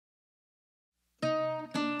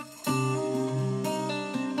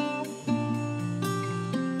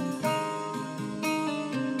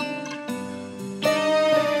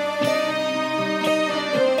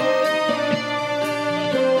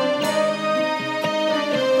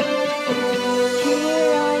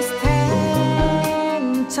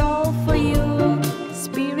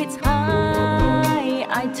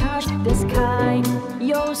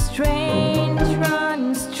strength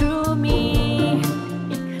runs through me,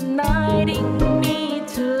 igniting me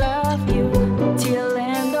to love you till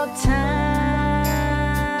end of time.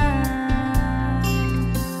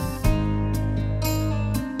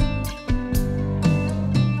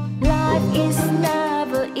 Life is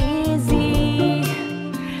never easy.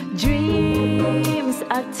 Dreams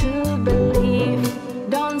are to believe.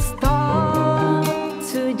 Don't stop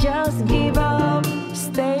to just give up.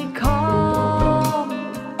 Stay calm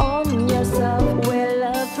on yourself where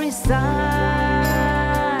love resides.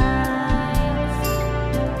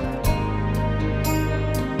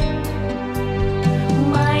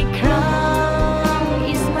 My crown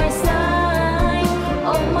is my sign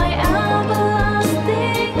of my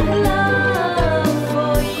everlasting love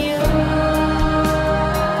for you.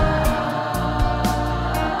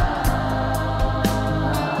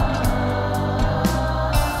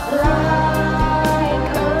 Like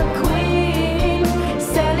a queen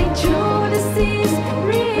sailing through the seas,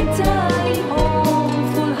 returning home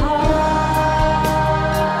full heart.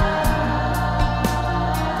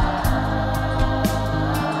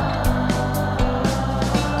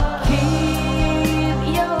 Keep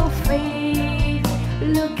your faith,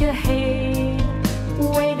 look ahead,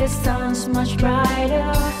 where the sun's much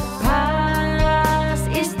brighter. Past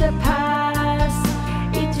is the past,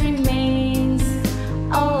 it remains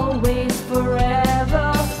always forever.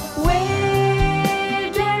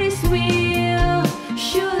 Where there is will,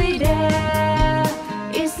 surely there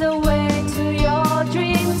is a way to your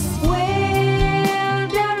dreams. Where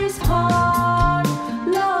there is heart,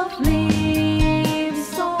 love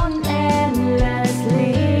lives on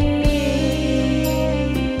endlessly.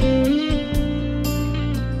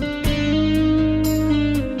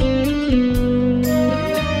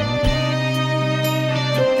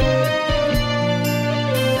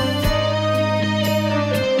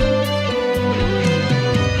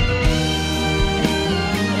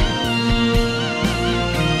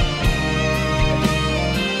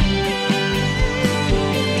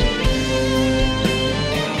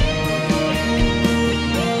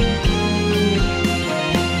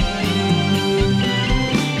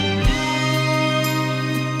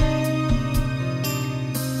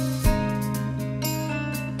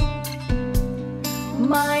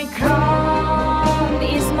 My crown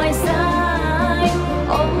is my sign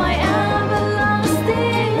of my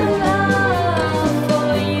everlasting love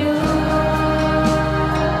for you.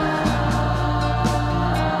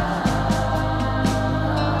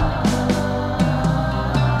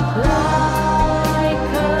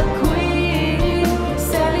 Like a queen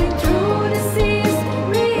sailing through the seas,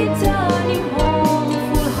 returning home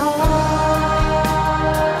full heart.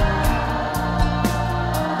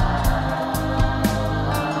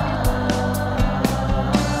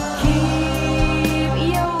 Keep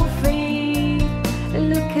your faith,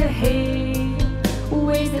 look ahead,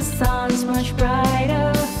 where the sun's much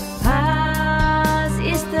brighter. Past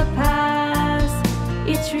is the past,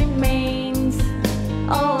 it remains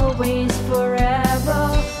always forever.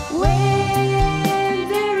 When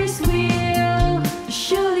there is will,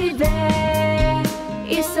 surely there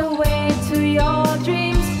is a way to your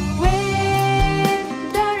dreams.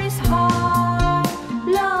 When there is heart,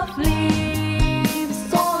 love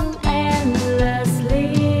lives on endlessly.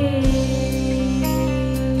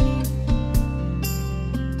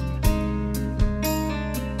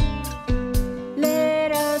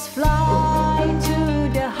 Let us fly to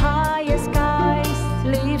the highest skies,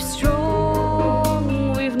 live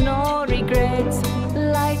strong with no regrets,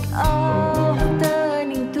 like earth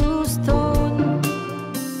turning to stone.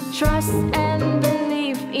 Trust and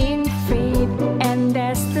believe in fate and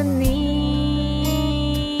destiny.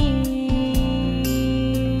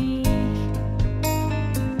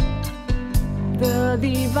 The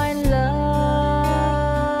divine love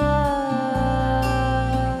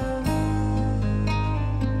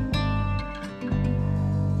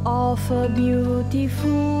of a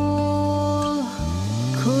beautiful